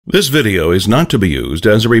This video is not to be used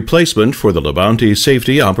as a replacement for the LaBounty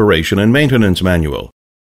Safety Operation and Maintenance Manual.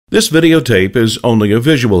 This videotape is only a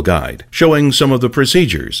visual guide showing some of the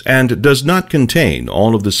procedures and does not contain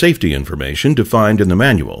all of the safety information defined in the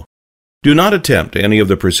manual. Do not attempt any of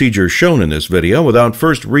the procedures shown in this video without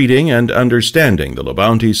first reading and understanding the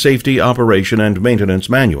LaBounty Safety Operation and Maintenance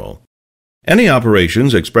Manual. Any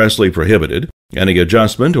operations expressly prohibited, any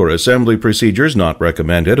adjustment or assembly procedures not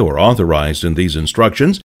recommended or authorized in these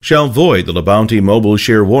instructions shall void the LaBounty Mobile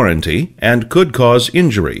Share Warranty and could cause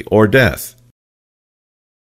injury or death.